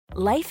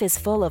Life is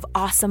full of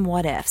awesome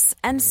what-ifs,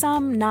 and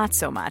some not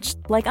so much,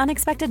 like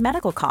unexpected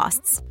medical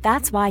costs.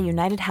 That's why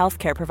United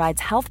Healthcare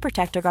provides Health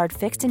Protector Guard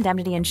fixed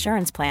indemnity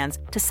insurance plans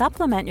to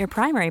supplement your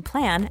primary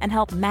plan and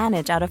help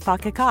manage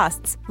out-of-pocket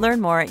costs.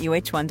 Learn more at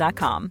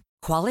uh1.com.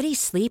 Quality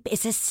sleep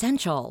is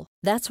essential.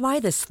 That's why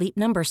the Sleep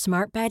Number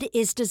Smart Bed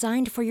is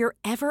designed for your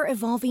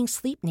ever-evolving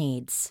sleep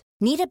needs.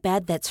 Need a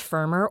bed that's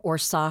firmer or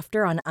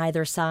softer on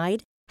either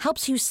side?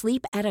 Helps you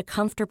sleep at a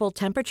comfortable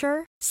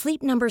temperature?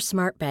 Sleep Number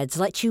Smart Beds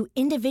let you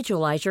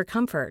individualize your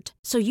comfort,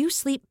 so you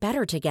sleep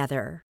better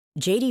together.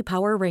 J.D.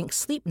 Power ranks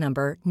Sleep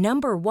Number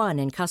number 1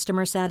 in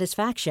customer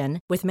satisfaction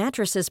with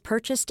mattresses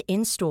purchased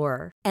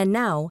in-store. And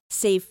now,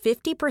 save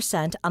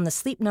 50% on the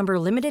Sleep Number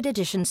Limited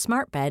Edition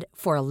Smart Bed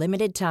for a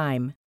limited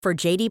time. For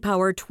J.D.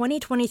 Power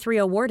 2023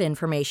 award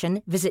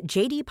information, visit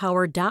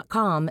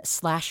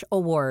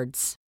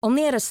jdpower.com/awards.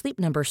 Only at a Sleep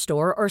Number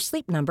store or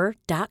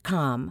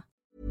sleepnumber.com.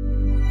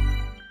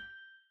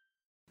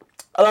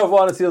 Hello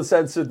everyone, it's the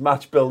Uncensored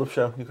match build-up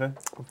show. You okay?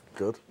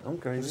 Good. I'm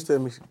great. Just hear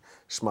me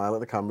smile at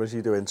the camera as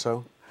you do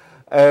intro.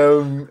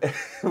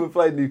 We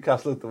played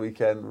Newcastle at the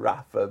weekend.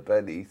 Rafa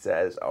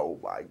Benitez, oh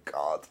my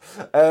God.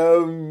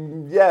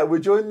 We're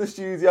joined in the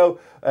studio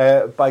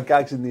by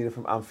Gags and Nina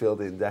from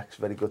Anfield Index.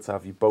 Very good to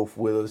have you both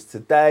with us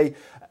today.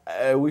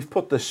 We've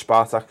put the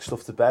Spartak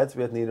stuff to bed.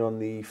 We had Nina on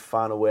the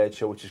Final Word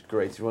show, which is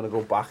great. If you want to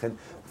go back and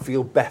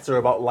feel better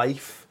about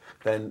life,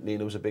 then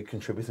Nina was a big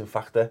contributing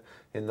factor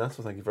in that,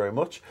 so thank you very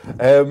much.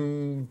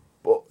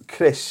 But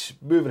Chris,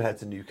 moving ahead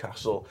to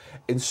Newcastle,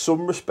 in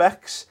some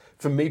respects,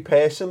 for me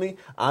personally,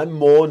 I'm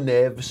more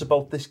nervous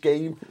about this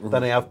game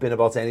than I have been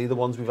about any of the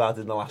ones we've had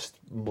in the last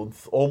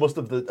month, almost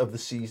of the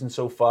season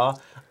so far,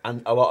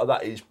 and a lot of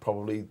that is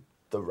probably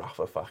the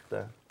Rafa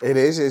factor. It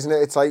is, isn't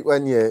it? It's like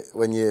when you're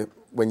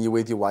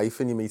with your wife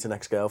and you meet an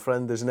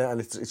ex-girlfriend, isn't it?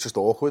 And it's just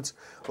awkward,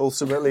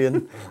 ultimately.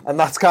 And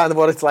that's kind of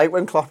what it's like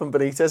when Klopp and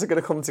Benitez are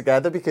going to come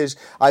together, because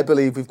I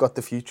believe we've got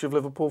the future of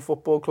Liverpool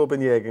Football Club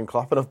in Jurgen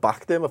Klopp, and I've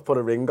backed him. I've put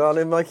a ring on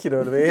him, like, you know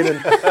what I mean?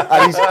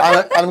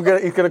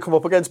 He's going to come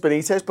up against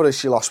Benitez, but has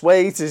she lost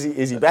weight?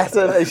 Is he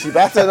better? Is she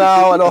better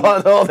now? And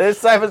all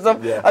this type of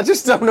stuff. Yeah. I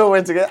just don't know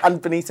when to get. And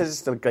Benitez is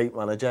still a great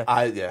manager.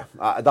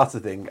 That's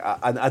the thing.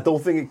 And I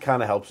don't think it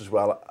kind of helps as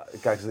well,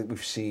 guys. I think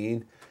we've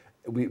seen.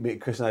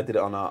 Chris and I did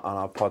it on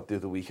our pod the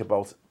other week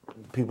about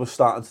people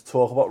starting to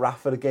talk about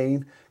Rafa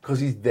again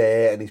because he's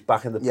there and he's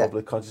back in the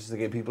public consciousness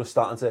again. People are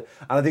starting to, and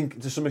I think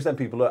to some extent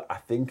people are, I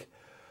think,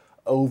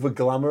 over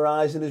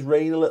glamorising his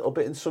reign a little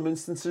bit in some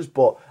instances.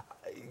 But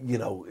you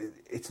know,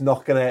 it's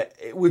not gonna.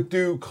 It would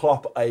do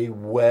Klopp a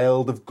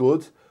world of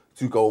good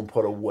to go and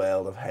put a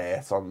world of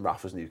hate on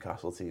Rafa's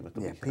Newcastle team at the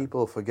weekend.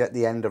 People forget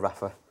the end of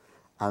Rafa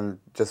and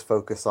just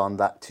focus on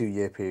that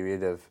 2-year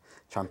period of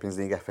Champions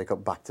League, FA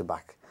Cup back to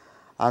back.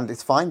 And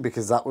it's fine,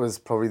 because that was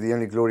probably the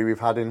only glory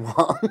we've had in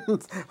one.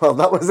 Well,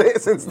 that was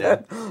it since then.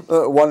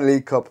 One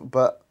League Cup.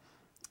 But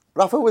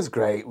Rafa was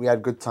great. We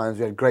had good times.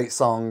 We had great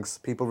songs.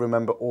 People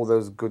remember all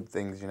those good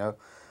things, you know.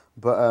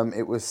 But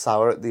it was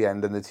sour at the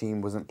end and the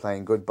team wasn't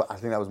playing good. But I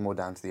think that was more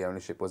down to the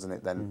ownership, wasn't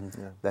it, than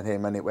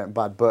him, and it went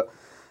bad. But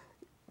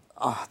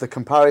the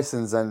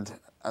comparisons, and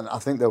I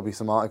think there'll be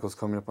some articles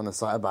coming up on the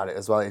site about it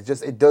as well.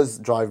 It does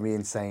drive me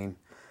insane.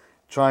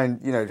 Try and,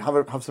 you know,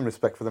 have some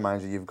respect for the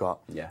manager you've got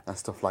and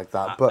stuff like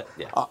that. But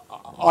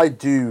I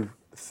do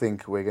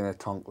think we're going to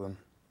tonk them.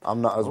 I'm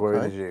not as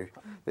worried as you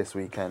this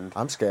weekend.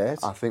 I'm scared.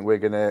 I think we're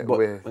going to...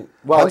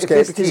 I'm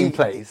scared if this because team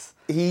plays...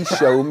 He's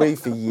shown me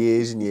for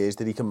years and years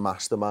that he can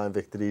mastermind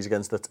victories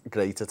against the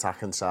great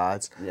attacking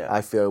sides. Yeah.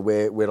 I feel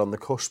we're on the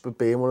cusp of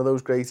being one of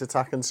those great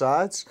attacking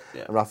sides.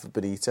 Yeah. And Rafa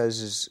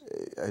Benitez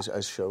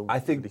has shown I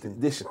think that he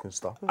can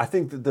stop him. I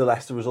think that the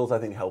Leicester result, I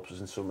think, helps us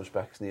in some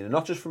respects, Nina.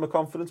 Not just from a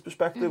confidence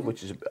perspective,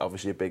 which is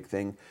obviously a big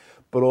thing,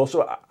 but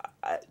also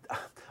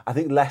I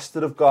think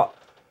Leicester have got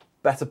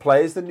better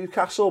players than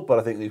Newcastle, but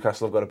I think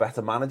Newcastle have got a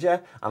better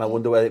manager, and I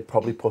wonder whether it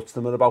probably puts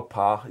them at about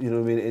par. You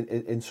know what I mean?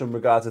 In some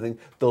regards, I think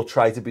they'll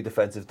try to be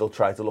defensive. They'll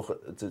try to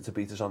look to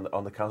beat us on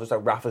the counter attack.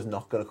 Rafa's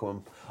not going to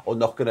come or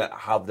not going to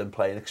have them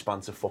playing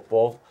expansive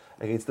football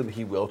against them.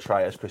 He will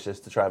try, as Chris says,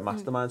 to try and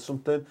mastermind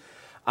something.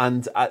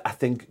 And I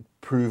think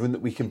proving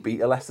that we can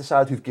beat a Leicester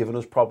side who've given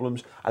us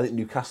problems. I think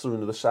Newcastle are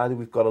another side who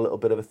we've got a little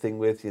bit of a thing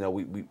with. You know,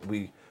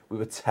 we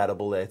were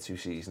terrible there 2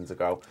 seasons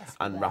ago,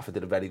 and Rafa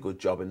did a very good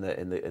job in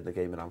the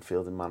game at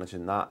Anfield in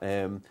managing that.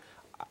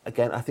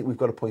 Again, I think we've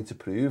got a point to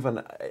prove,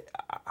 and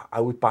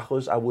I would back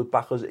us. I would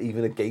back us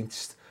even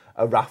against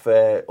a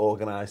Rafa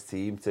organised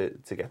team to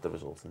get the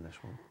result in this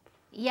one.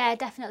 Yeah,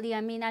 definitely.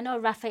 I mean, I know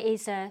Rafa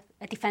is a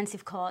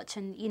defensive coach,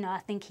 and you know, I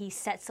think he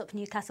sets up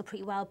Newcastle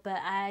pretty well. But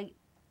I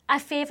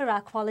favour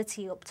our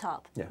quality up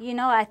top. Yeah. You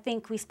know, I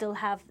think we still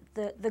have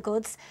the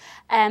goods.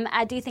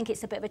 I do think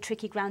it's a bit of a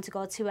tricky ground to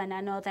go to, and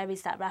I know there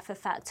is that Rafa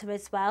factor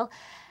as well.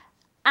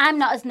 I'm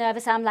not as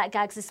nervous. I'm like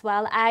Gags as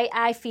well.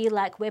 I feel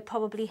like we're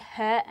probably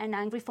hurt and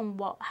angry from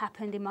what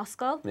happened in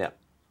Moscow. Yeah.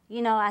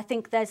 You know, I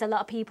think there's a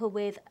lot of people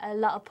with a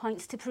lot of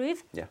points to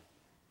prove. Yeah.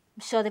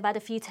 I'm sure they've had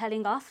a few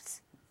telling offs.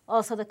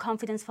 Also, the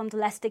confidence from the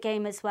Leicester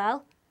game as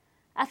well.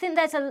 I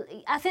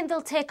think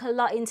they'll take a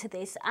lot into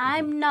this.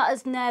 I'm not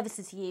as nervous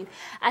as you.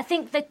 I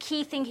think the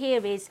key thing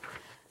here is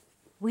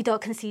we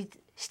don't concede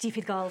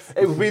stupid goals.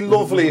 It would be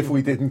lovely if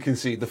we didn't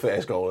concede the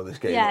first goal of this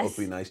game. Yes. It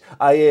would be nice.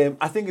 I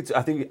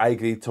think I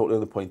agree totally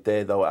on the point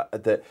there, though.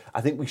 That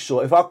I think we saw,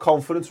 if our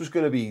confidence was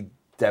going to be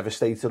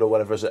devastated or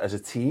whatever as a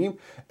team,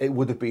 it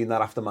would have been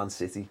that after Man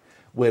City.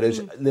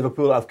 Whereas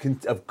Liverpool have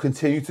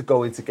continued to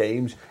go into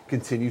games,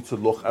 continue to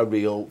look a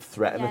real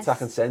threat in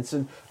attack and sense,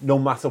 and no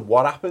matter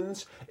what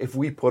happens, if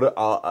we put it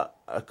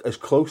as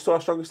close to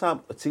our strongest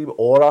team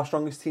or our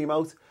strongest team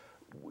out,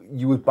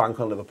 you would bank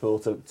on Liverpool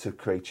to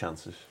create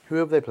chances. Who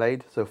have they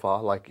played so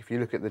far? Like, if you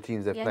look at the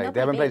teams they've played,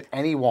 they haven't played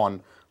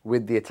anyone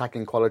with the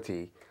attacking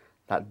quality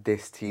that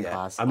this team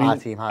has, our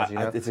team has, you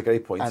know. It's a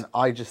great point. And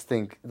I just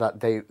think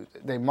that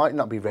they might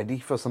not be ready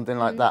for something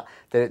like that.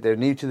 They're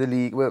new to the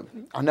league. Well,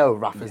 I know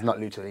Rafa's not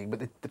new to the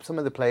league, but some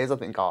of the players I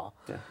think are.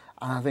 Yeah.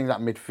 And I think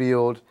that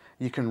midfield,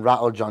 you can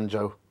rattle John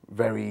Joe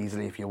very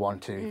easily if you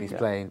want to, if he's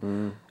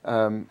playing.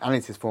 And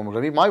it's his former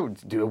club. He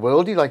might do a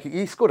worldie. Like,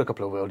 he scored a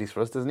couple of worldies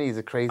for us, doesn't he? He's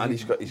a crazy... And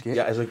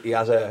he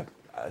has a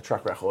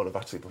track record of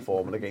actually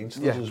performing against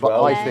us as but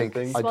well. I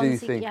do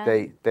think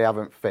they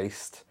haven't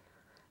faced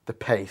the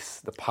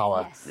pace, the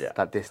power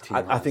that this team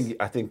has. I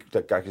think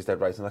that Gag is dead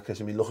right on that, because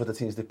I mean, look at the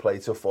teams they've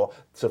played so far.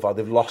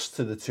 They've lost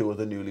to the two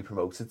other newly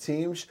promoted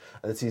teams,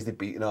 and the teams they've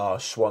beaten are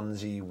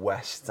Swansea,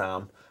 West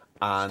Ham,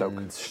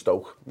 and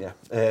Stoke.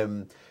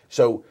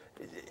 So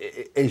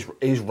it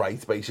is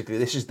right, basically.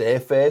 This is their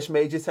first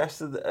major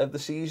test of the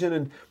season,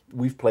 and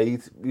we've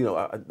played. You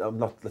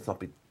know, let's not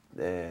be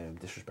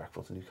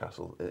disrespectful to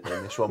Newcastle in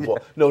this one,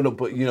 but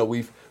but you know,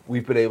 we've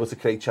been able to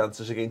create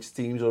chances against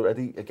teams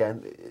already.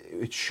 Again,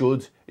 it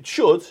should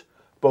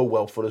bode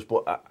well for us,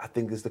 but I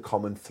think there's the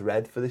common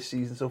thread for this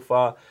season so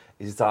far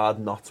is it's hard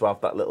not to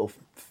have that little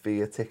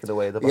fear ticking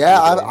away at the back.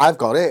 Yeah, I've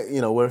got it.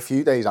 You know, we're a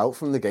few days out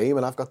from the game,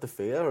 and I've got the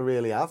fear. I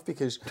really have,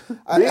 because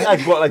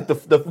I've got like the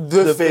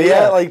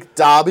fear, like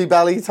Derby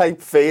belly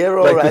type fear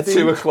already. Like the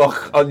 2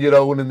 o'clock on your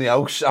own in the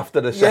house after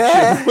the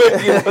session.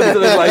 You're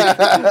wondering, like,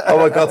 oh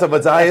my God, am I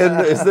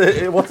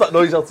dying? What's that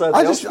noise outside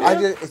the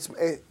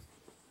house?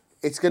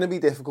 It's going to be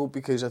difficult,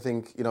 because I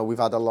think, you know, we've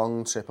had a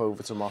long trip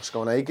over to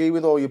Moscow, and I agree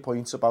with all your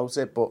points about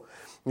it, but,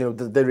 you know,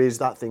 there is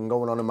that thing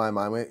going on in my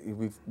mind.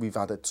 We've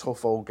had a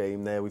tough old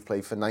game there. We've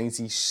played for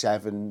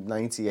 97,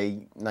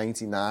 98,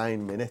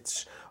 99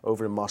 minutes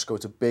over in Moscow.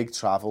 It's a big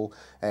travel.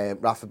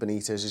 Rafa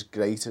Benitez is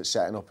great at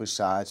setting up his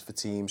sides for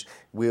teams.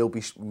 We'll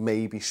be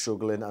maybe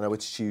struggling. I know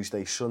it's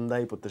Tuesday,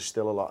 Sunday, but there's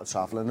still a lot of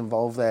travelling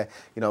involved there.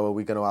 You know, are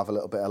we going to have a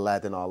little bit of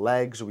lead in our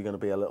legs? Are we going to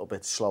be a little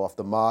bit slow off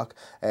the mark?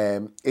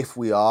 If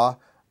we are,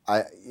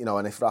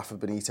 and if Rafa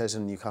Benitez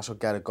and Newcastle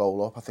get a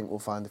goal up, I think we'll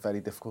find it very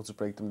difficult to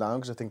break them down,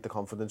 because I think the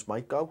confidence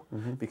might go,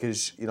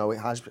 because, you know, it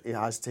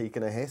has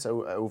taken a hit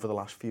over the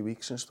last few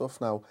weeks and stuff.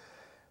 Now,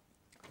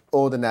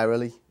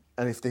 ordinarily,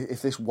 and if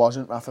this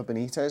wasn't Rafa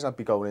Benitez, I'd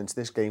be going into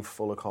this game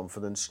full of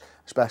confidence,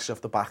 especially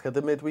off the back of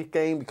the midweek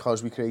game,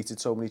 because we created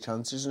so many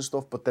chances and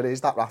stuff. But there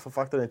is that Rafa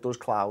factor, and it does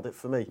cloud it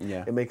for me.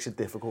 Yeah. It makes it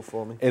difficult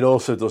for me. It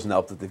also doesn't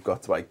help that they've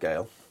got Dwight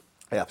Gale.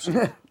 Yeah,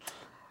 absolutely.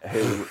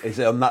 Who is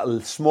on that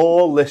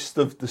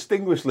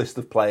distinguished list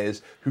of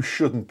players who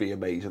shouldn't be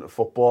amazing at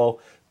football,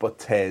 but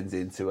turns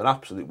into an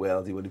absolute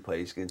worldie when he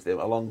plays against them,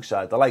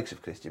 alongside the likes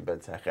of Christian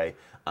Benteke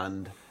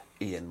and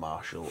Ian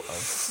Marshall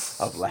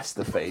of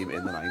Leicester fame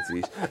in the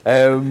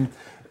 90s.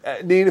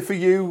 Nina, for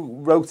you,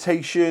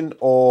 rotation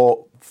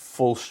or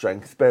full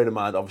strength? Bear in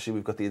mind, obviously,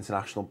 we've got the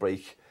international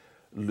break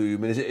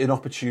looming. Is it an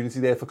opportunity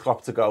there for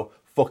Klopp to go,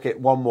 fuck it,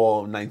 one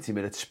more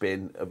 90-minute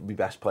spin of my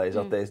best players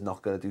out there is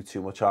not going to do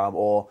too much harm?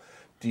 Or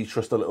do you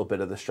trust a little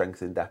bit of the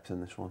strength and depth in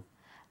this one?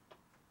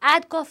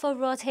 I'd go for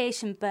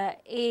rotation,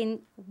 but in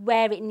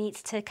where it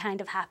needs to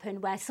kind of happen,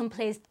 where some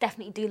players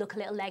definitely do look a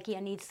little leggy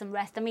and need some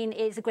rest. I mean,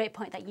 it's a great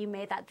point that you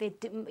made, that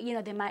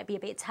they might be a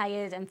bit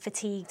tired and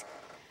fatigued.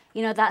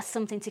 You know, that's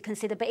something to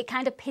consider. But it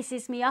kind of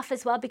pisses me off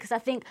as well, because I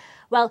think,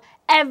 well,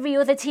 every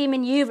other team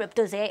in Europe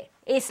does it.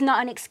 It's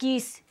not an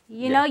excuse.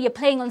 You know, you're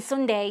playing on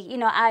Sunday. You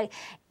know,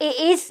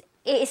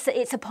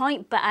 it's a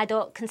point, but I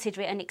don't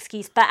consider it an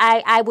excuse. But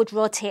I would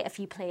rotate a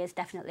few players,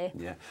 definitely.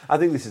 Yeah, I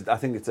think it's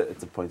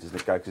a point, isn't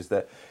it, guys? Is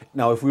that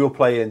now if we were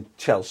playing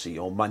Chelsea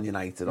or Man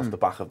United off the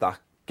back of that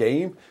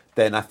game,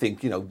 then I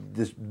think, you know,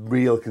 there's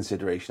real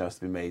consideration has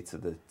to be made to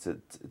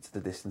the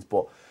distance.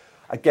 But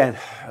again,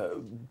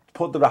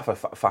 put the Rafa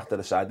factor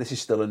aside. This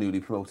is still a newly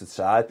promoted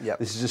side. Yep.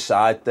 This is a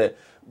side that,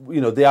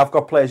 you know, they have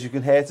got players who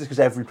can hurt us, because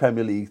every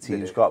Premier League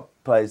team's got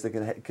players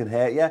that can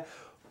hurt you.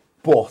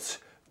 But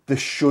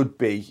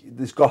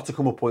there's got to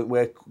come a point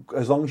where,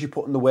 as long as you're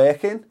putting the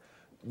work in,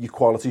 your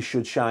quality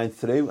should shine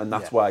through, and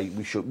that's why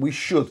we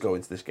should go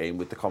into this game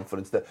with the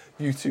confidence that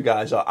you two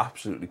guys are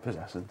absolutely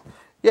possessing.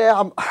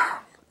 Yeah,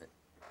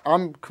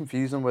 I'm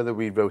confused on whether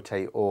we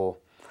rotate or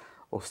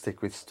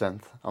stick with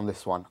strength on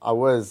this one.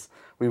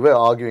 We were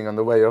arguing on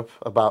the way up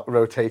about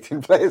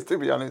rotating players, to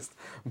be honest.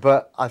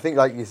 But I think,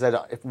 like you said,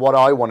 what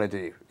I want to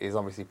do is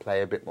obviously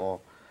play a bit more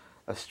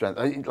of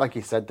strength. Like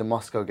you said, the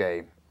Moscow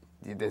game,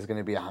 there's going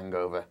to be a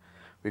hangover.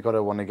 We've got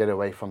to want to get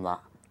away from that.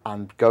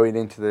 And going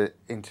into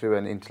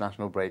an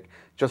international break,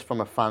 just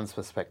from a fan's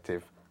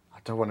perspective, I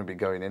don't want to be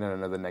going in on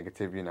another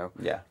negative, you know.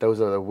 Yeah.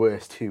 Those are the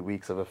worst 2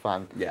 weeks of a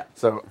fan. Yeah.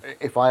 So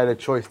if I had a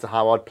choice to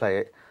how I'd play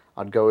it,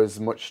 I'd go as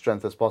much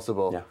strength as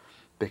possible. Yeah.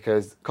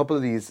 Because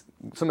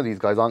some of these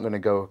guys aren't going to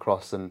go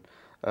across and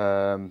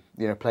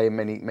play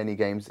many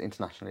games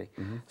internationally.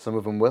 Mm-hmm. Some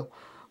of them will,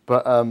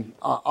 but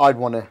I'd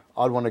want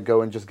to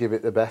go and just give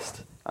it the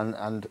best.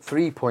 And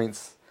 3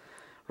 points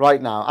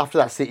right now after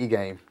that City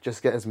game,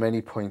 just get as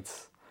many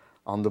points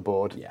on the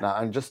board now,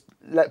 and just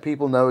let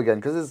people know again,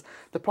 because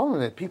the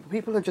problem is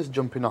people are just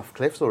jumping off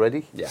cliffs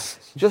already. Yeah.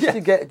 Just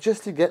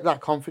to get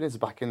that confidence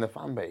back in the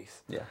fan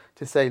base. Yeah.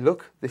 To say,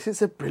 look, this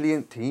is a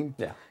brilliant team.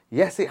 Yeah.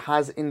 Yes, it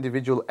has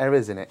individual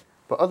errors in it,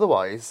 but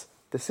otherwise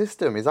the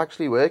system is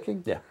actually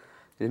working. Yeah.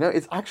 You know,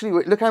 it's actually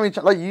look how many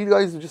like you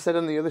guys just said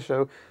on the other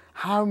show,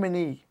 how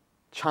many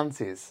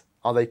chances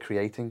are they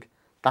creating?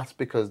 That's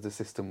because the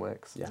system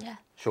works. Yeah.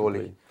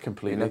 Surely.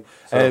 Completely.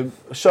 You know?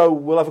 So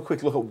we'll have a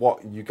quick look at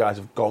what you guys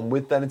have gone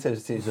with then in terms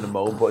of teams in a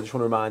moment, but I just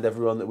want to remind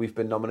everyone that we've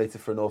been nominated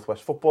for a North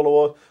West Football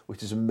Award,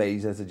 which is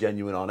amazing. It's a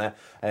genuine honour.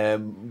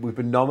 We've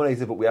been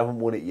nominated, but we haven't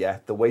won it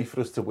yet. The way for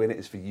us to win it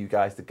is for you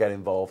guys to get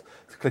involved,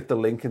 to click the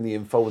link in the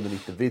info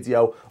underneath the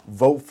video,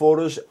 vote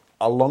for us.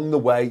 Along the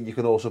way, you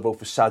can also vote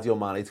for Sadio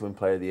Mane to win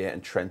Player of the Year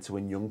and Trent to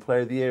win Young Player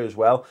of the Year as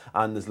well.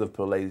 And there's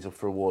Liverpool ladies up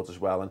for awards as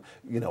well. And,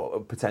 you know,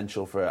 a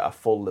potential for a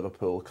full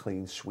Liverpool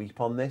clean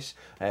sweep on this.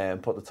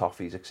 Put the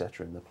toffees,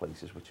 etc. in the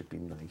places, which would be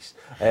nice.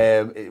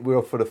 We're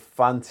up for the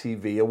Fan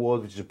TV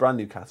Award, which is a brand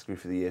new category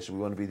for the year. So we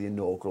want to be the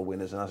inaugural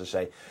winners. And as I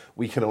say,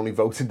 we can only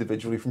vote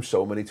individually from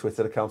so many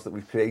Twitter accounts that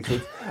we've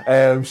created.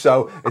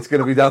 So it's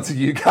going to be down to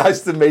you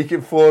guys to make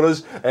it for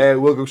us.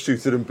 We'll go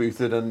suited and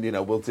booted, and, you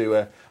know, we'll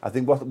do I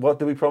think, what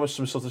do we promise?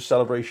 Some sort of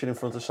celebration in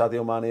front of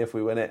Sadio Mane if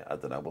we win it. I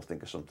don't know, we'll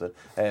think of something.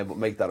 But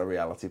make that a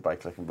reality by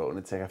clicking vote, and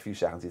it'll take a few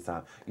seconds of your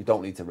time. You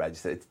don't need to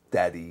register, it's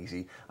dead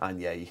easy.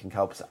 And yeah, you can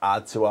help us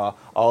add to our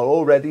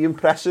already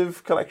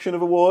impressive collection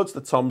of awards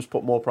that Tom's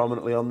put more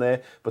prominently on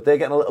there. But they're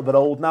getting a little bit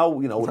old now,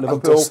 you know,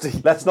 Liverpool.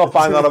 Let's not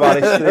bang on about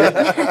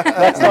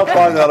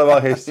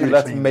history.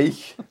 Let's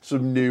make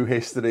some new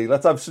history.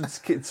 Let's have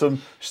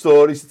some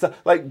stories to tell.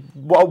 Like,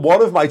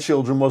 one of my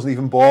children wasn't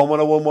even born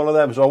when I won one of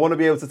them, so I want to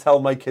be able to tell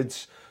my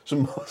kids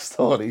some more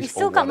stories. You've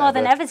still got more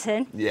than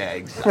Everton. Yeah,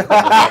 exactly.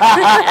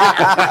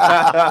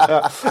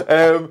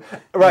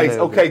 Right,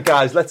 okay,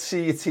 guys, let's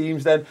see your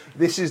teams then.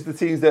 This is the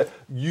teams that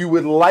you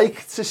would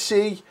like to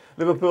see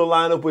Liverpool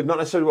line up with, not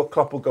necessarily what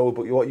Klopp will go with,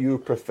 but what you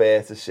would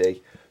prefer to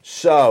see.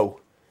 So,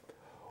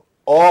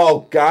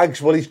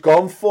 Gags, well, he's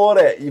gone for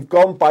it. You've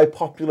gone by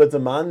popular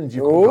demand.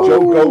 You've got Joe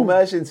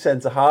Gomez in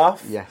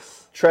centre-half. Yes.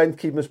 Trent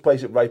keeping his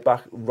place at right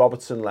back,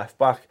 Robertson left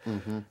back,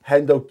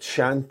 Hendo,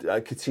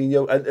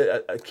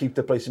 Coutinho keep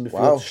their place in midfield.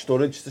 Wow.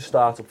 Sturridge to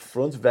start up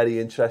front, very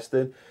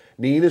interesting.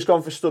 Nina's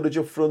gone for Sturridge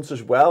up front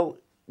as well,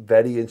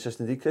 very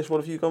interesting. Chris, what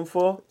have you gone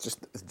for?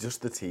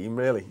 Just the team,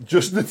 really.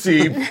 Just the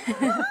team.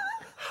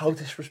 How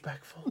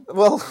disrespectful.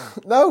 Well,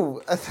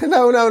 no,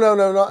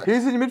 not.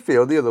 Who's in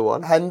midfield? The other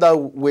one,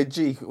 Hendo,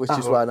 Widgie, which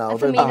is where now.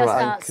 And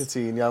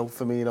Coutinho,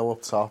 Firmino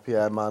up top.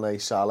 Yeah, Mane,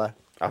 Salah.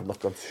 I've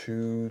not gone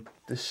to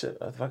this.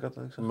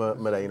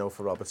 Moreno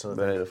for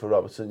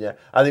Robertson. Yeah.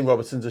 I think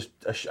Robertson's.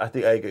 I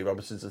agree.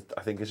 Robertson's.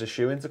 I think is a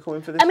shoe in to come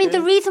in for this. I mean,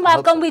 the reason why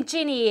I've gone with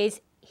Ginny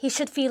is he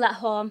should feel at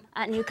home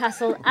at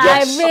Newcastle.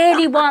 Yes. I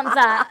really want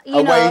that.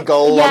 Away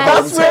goal.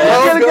 That's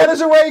where he's going to get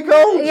his away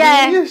goal.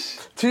 Yeah. Genius.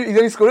 He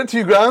only scored at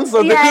 2 grand. So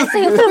yeah, so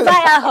he'll feel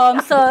right at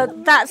home. So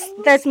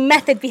there's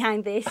method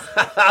behind this.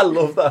 I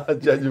love that. I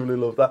genuinely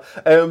love that.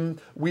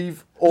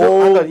 We've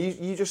all. Hang on,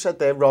 you just said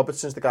there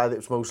Robertson's the guy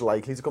that's most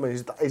likely to come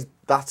in.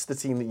 That's the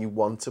team that you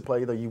want to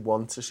play, though? You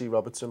want to see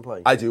Robertson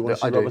play? I do want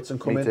to see Robertson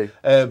come in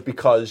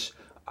because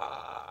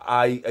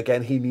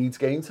he needs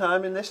game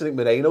time in this. I think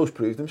Moreno's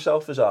proved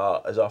himself as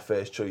our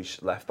first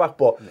choice left back,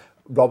 but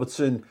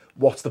Robertson,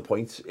 what's the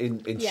point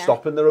in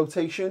stopping the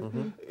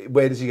rotation?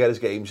 Where does he get his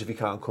games if he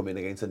can't come in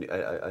against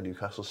a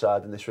Newcastle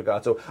side in this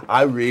regard? So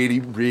I really,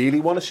 really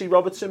want to see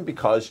Robertson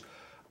because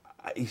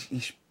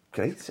he's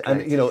great.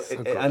 And you know,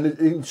 and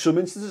in some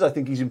instances, I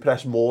think he's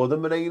impressed more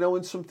than Moreno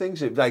in some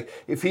things. Like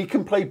if he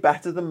can play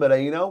better than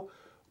Moreno,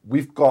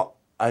 we've got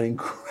an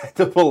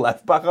incredible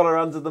left back on our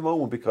hands at the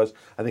moment because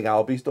I think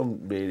Albi's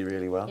done really,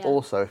 really well. Yeah.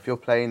 Also, if you're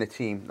playing a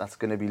team that's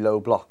going to be low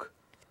block,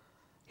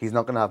 he's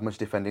not going to have much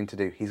defending to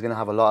do. He's going to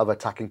have a lot of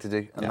attacking to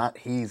do, and that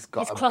he's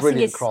got a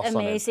brilliant cross on him.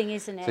 Amazing,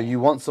 isn't it? So you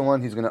want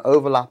someone who's going to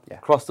overlap,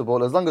 cross the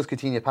ball, as long as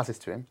Coutinho passes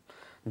to him.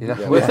 You know,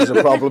 which was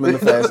a problem in the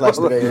first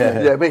Leicester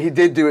game. Yeah, but he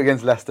did do it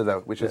against Leicester though,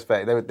 which was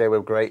fair. They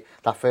were great.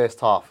 That first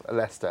half at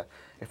Leicester,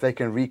 if they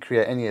can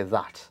recreate any of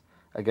that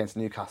against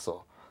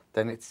Newcastle,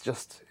 then it's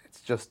just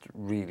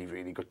really,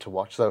 really good to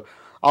watch. So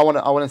I want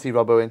to see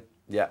Robbo in.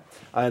 Yeah,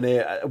 and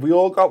we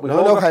all got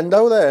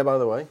Hendo there, by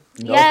the way.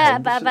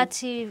 But I've had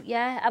to.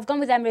 Yeah, I've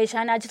gone with Emre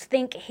Can. I just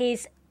think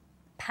his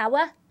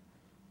power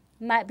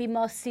might be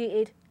more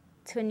suited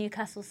to a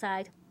Newcastle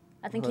side.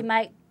 I think he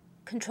might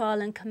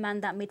control and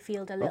command that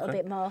midfield a little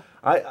bit more.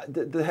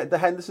 The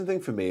Henderson thing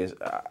for me is,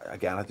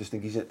 again, I just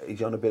think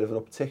he's on a bit of an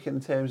uptick in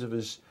terms of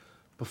his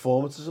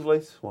performances of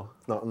late. What?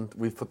 Nothing.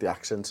 We've put the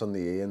accents on the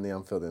E in the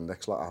Anfield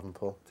Index, like haven't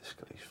Paul?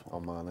 Disgraceful. Oh,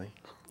 Mane.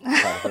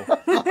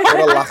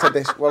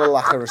 What a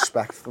lack of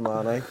respect for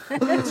Mane.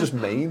 It's just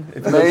Maine.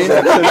 He's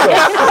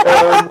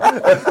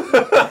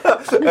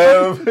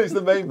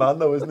the main man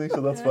though, isn't he?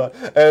 So that's fine.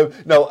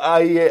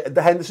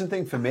 The Henderson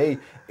thing for me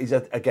is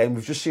that, again,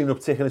 we've just seen an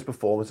uptick in his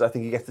performance. I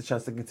think he gets the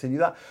chance to continue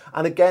that.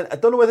 And again, I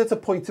don't know whether it's a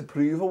point to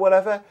prove or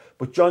whatever,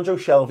 but John Joe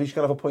Shelby's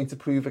going to have a point to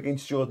prove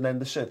against Jordan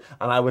Henderson.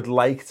 And I would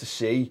like to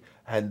see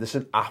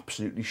Henderson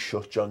absolutely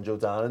shut John Joe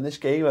down in this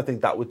game. I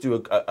think that would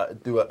do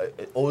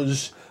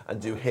us and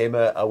do him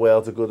a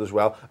world of good as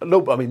well.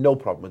 No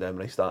problem with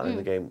Emery starting in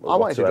the game. I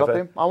wanted to drop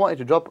him. I wanted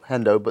to drop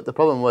Hendo, but the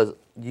problem was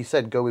you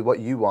said go with what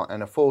you want,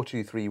 and a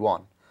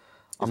 4-2-3-1.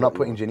 I'm not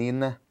putting Ginny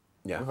in there.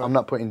 Yeah, I'm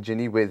not putting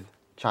Ginny with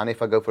Chan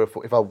if I go for if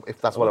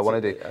that's what I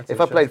want to do.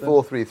 If I played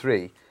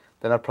 4-3-3.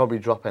 Then I'd probably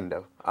drop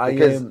Endo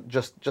because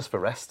just for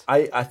rest.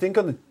 I think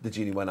on the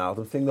Gini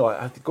Wijnaldum thing though, I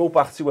have to go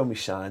back to when we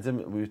signed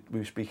him. We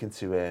were speaking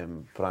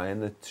to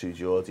Brian at 2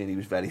 Geordie, and he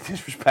was very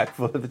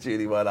disrespectful of the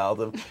Gini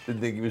Wijnaldum.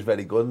 Didn't think he was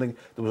very good. I think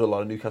there was a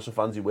lot of Newcastle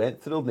fans who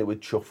weren't thrilled, and they were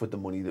chuffed with the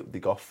money that they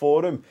got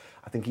for him.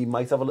 I think he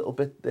might have a little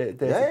bit there.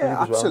 Yeah,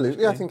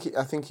 absolutely. Well. I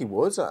think he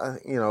would.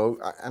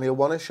 And he'll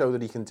want to show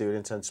that he can do it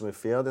in central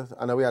midfield.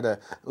 I know he had a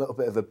little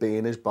bit of a bee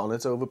in his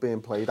bonnet over being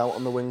played out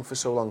on the wing for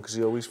so long because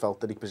he always felt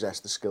that he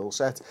possessed the skill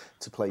set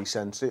to play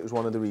centre. It was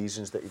one of the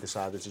reasons that he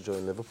decided to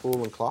join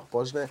Liverpool and Klopp,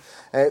 wasn't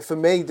it? For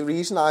me, the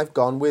reason I've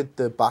gone with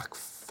the back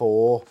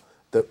four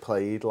that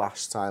played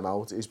last time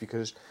out is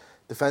because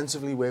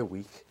defensively we're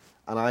weak.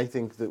 And I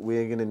think that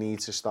we're going to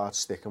need to start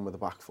sticking with the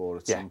back four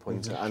at some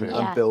point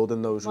and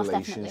building those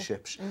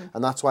relationships.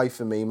 And that's why,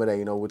 for me,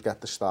 Moreno would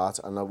get the start,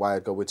 and why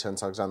I'd go with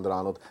Trent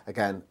Alexander-Arnold.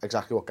 Again,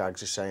 exactly what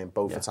Gags is saying,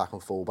 both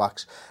attacking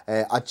full-backs.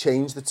 I'd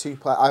change the two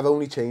players. I've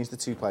only changed the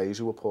two players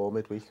who were poor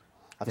midweek.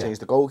 I've changed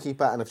the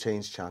goalkeeper and I've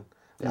changed Chan.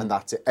 And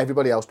that's it.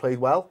 Everybody else played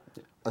well.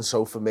 And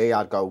so for me,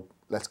 I'd go,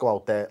 let's go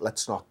out there,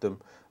 let's knock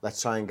them,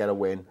 let's try and get a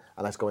win,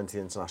 and let's go into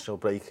the international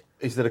break.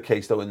 Is there a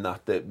case, though, in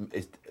that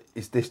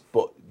is this,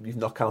 but you've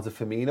not counted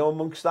Firmino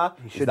amongst that?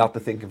 Is that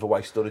the thinking for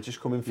why Sturridge is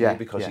coming for you?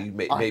 Because he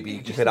maybe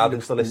you could add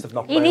into the list of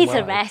not playing well? He needs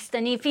a rest,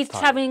 and if he's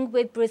travelling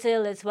with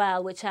Brazil as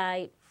well, which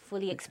I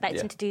fully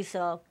expect him to do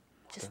so,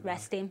 just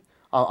rest him.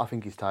 I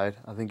think he's tired.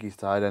 And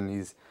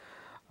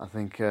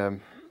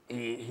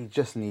he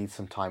just needs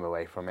some time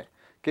away from it.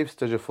 Give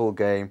Sturridge a full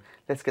game.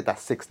 Let's get that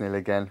 6-0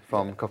 again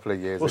from a couple of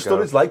years ago.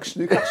 Sturridge likes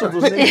Newcastle,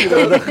 doesn't he?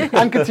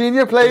 And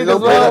Coutinho played as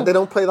well. They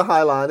don't play the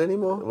high line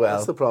anymore. Well,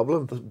 that's the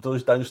problem. Daniel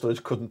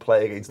Sturridge couldn't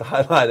play against the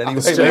high line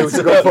anyway. That's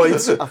a good point.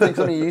 I think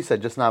something you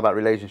said just now about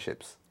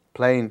relationships.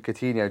 Playing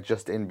Coutinho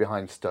just in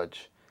behind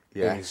Sturridge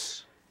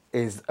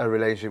is a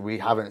relationship we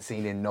haven't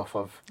seen enough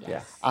of.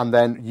 Yes. And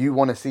then you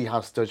want to see how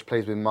Sturridge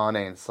plays with Mane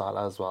and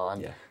Salah as well.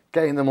 And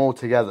getting them all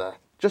together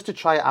just to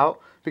try it out.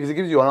 Because it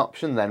gives you an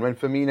option then. When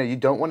Firmino, you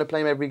don't want to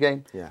play him every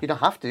game. Yeah. You don't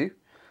have to.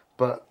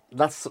 But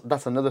that's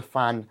another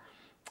fan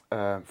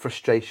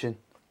frustration,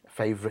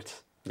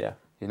 favourite. Yeah.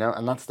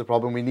 And that's the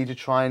problem. We need to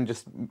try and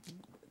just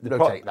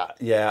rotate that.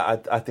 Yeah,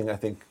 I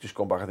think just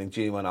going back, I think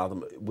Gini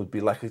Wijnaldum would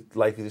be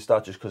likely to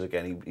start just because,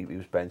 again, he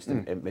was benched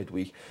in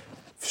midweek.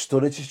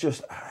 Sturridge is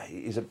just,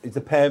 he's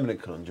a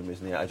permanent conundrum,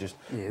 isn't he?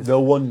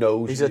 No one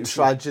knows. He's a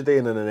tragedy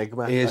and an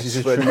enigma. He's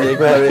a true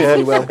enigma, if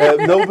you will.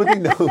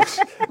 Nobody knows.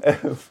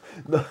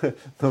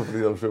 Nobody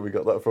knows where we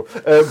got that from.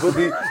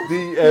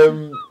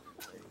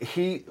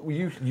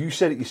 But you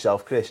said it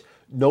yourself, Chris.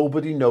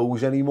 Nobody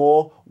knows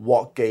anymore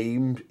what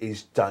game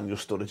is Daniel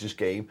Sturridge's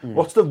game.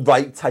 What's the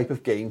right type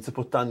of game to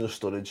put Daniel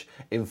Sturridge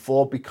in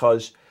for?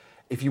 Because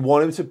if you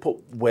want him to put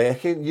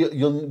work in,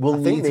 we'll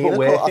need to put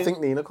work in. I think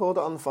Nina called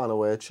it on the Final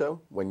Word show,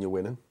 when you're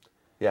winning.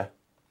 Yeah.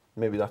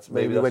 Maybe that's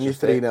when you're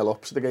 3-0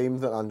 up to the game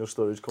that Daniel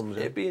Sturridge comes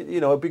in.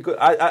 It'd be good.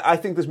 I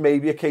think there's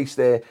maybe a case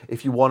there,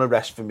 if you want to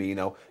rest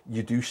Firmino,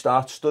 you do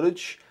start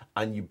Sturridge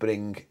and you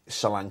bring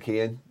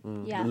Solanke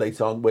in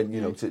later on when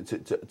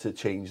to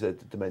change the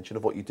dimension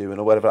of what you're doing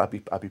or whatever. I'd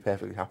be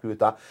perfectly happy with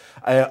that.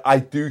 I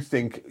do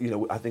think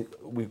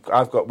we've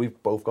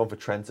both gone for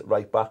Trent at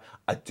right back.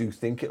 I do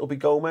think it'll be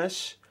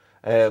Gomez.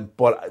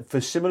 But for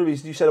similar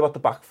reasons you said about the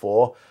back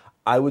four,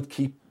 I would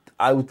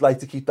like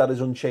to keep that as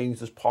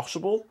unchanged as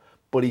possible,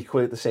 but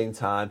equally at the same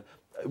time,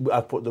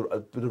 I've put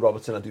the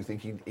Robertson. I do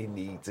think he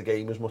needs a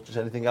game as much as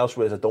anything else,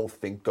 whereas I don't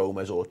think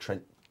Gomez or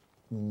Trent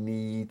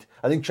need.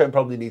 I think Trent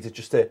probably needs it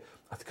just to,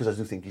 because I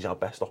do think he's our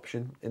best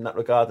option in that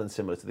regard, and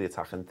similar to the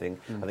attacking thing,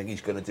 I think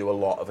he's going to do a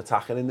lot of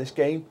attacking in this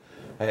game,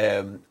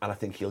 and I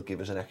think he'll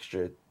give us an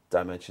extra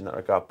dimension in that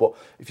regard. But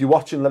if you're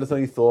watching, let us know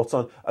your thoughts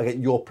on,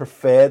 again, your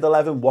preferred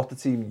 11, what the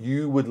team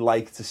you would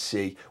like to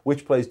see,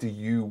 which players do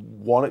you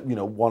want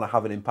to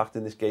have an impact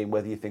in this game,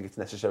 whether you think it's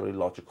necessarily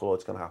logical or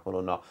it's going to happen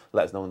or not.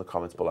 Let us know in the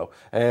comments below.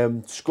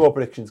 Score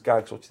predictions,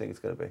 Gags, what do you think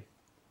it's going to be?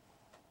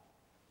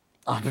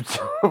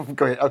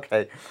 Great.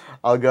 Okay,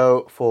 I'll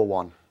go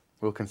 4-1.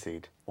 We'll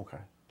concede. Okay,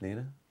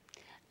 Nina.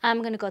 I'm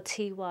going to go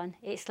 2-1.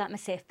 It's like my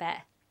safe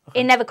bet.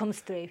 It never comes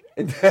through.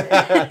 It's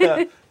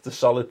a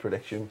solid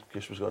prediction.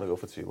 Chris was going to go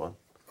for 2-1.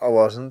 I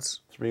wasn't.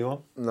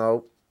 3-1?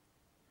 No.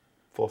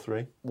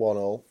 4-3?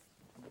 1-1.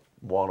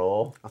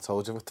 1-1. I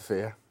told you with the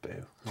fear.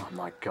 Boo. Oh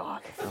my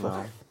God. I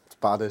know. It's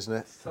bad, isn't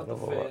it? Is that the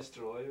first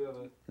draw you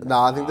ever... No,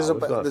 I think we've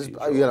got a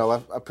few you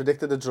know, I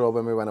predicted a draw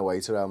when we went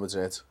away to Real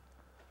Madrid.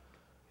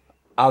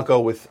 I'll go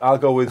with.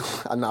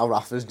 And now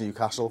Rafa's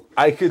Newcastle.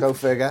 I could Go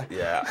figure.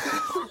 Yeah.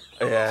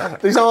 Yeah.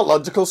 These aren't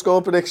logical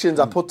score predictions.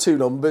 I put two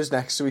numbers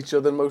next to each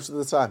other most of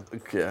the time.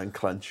 Yeah, and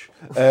clench.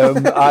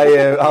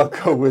 I'll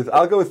go with.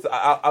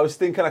 I was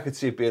thinking I could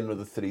see it being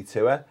another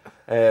 3-2,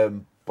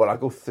 but I'll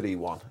go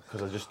 3-1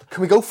 because I just.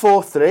 Can we go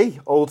 4-3?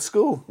 Old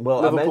school.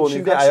 Well, Liverpool, I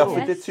mentioned it. I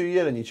offered it to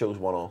you, and you chose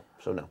 1-1.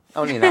 So no.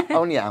 Only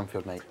at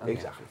Anfield, mate.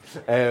 Exactly.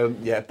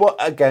 Yeah, but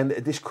again,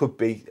 this could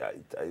be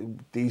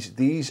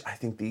these. I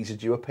think these are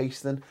due a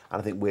pasting, and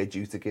I think we're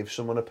due to give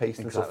someone a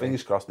pasting. Exactly. So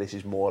fingers crossed, this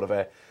is more of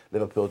a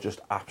Liverpool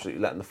just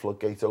absolutely letting the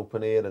floodgates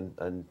open here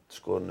and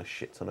scoring a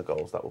shit ton of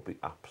goals. That would be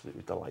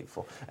absolutely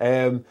delightful.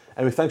 Anyway,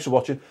 thanks for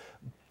watching.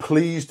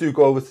 Please do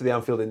go over to the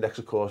Anfield Index,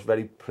 of course.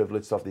 Very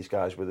privileged to have these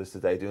guys with us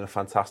today, doing a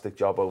fantastic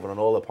job over on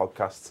all the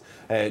podcasts.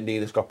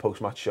 Nina's got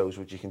post-match shows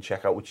which you can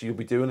check out, which you'll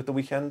be doing at the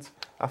weekend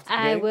after the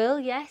game. I will,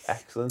 yes.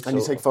 Excellent. And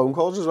you take phone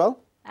calls as well?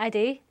 I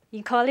do.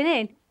 You calling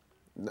in?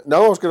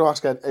 No, I was going to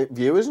ask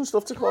viewers and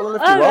stuff to call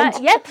in if you want.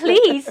 Right. Yeah,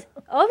 please.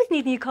 Always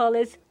need new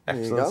callers. There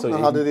you Excellent. go. So Now,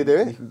 how did he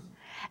do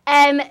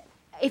it?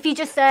 If you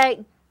just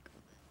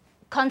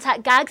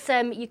contact Gags,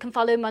 you can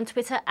follow him on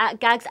Twitter at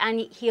Gags, and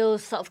he'll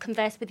sort of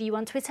converse with you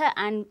on Twitter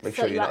and Make sort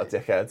sure you you're out. not a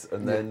dickhead,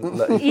 and then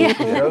let you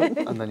know.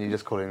 And then you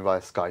just call in via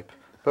Skype.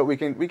 But we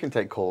can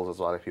take calls as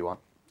well if you want.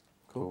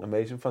 Cool.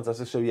 Amazing,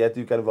 fantastic. So yeah,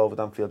 do get involved with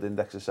Anfield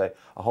Index, as say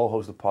a whole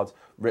host of pods,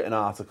 written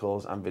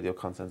articles and video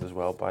content as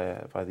well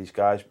by these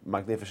guys.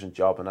 Magnificent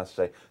job, and as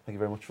I say, thank you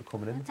very much for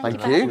coming in.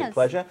 Thank you. for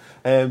Pleasure.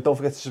 Don't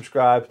forget to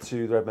subscribe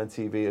to the Redmen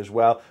TV as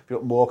well. If you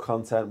want more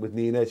content with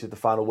Nina, it's the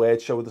Final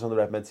Word show with us on the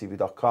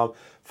redmentv.com.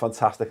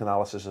 Fantastic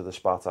analysis of the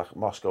Spartak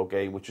Moscow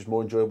game, which was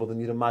more enjoyable than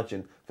you'd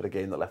imagine for a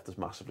game that left us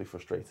massively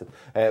frustrated.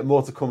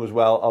 More to come as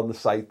well on the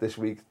site this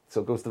week,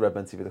 so go to the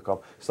redmentv.com,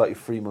 start your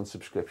 3-month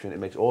subscription. It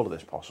makes all of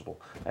this possible.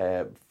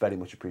 Very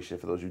much appreciated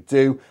for those who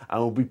do,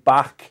 and we'll be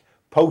back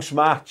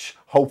post-match,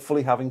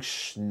 hopefully having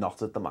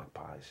snotted the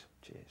Magpies.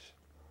 Cheers.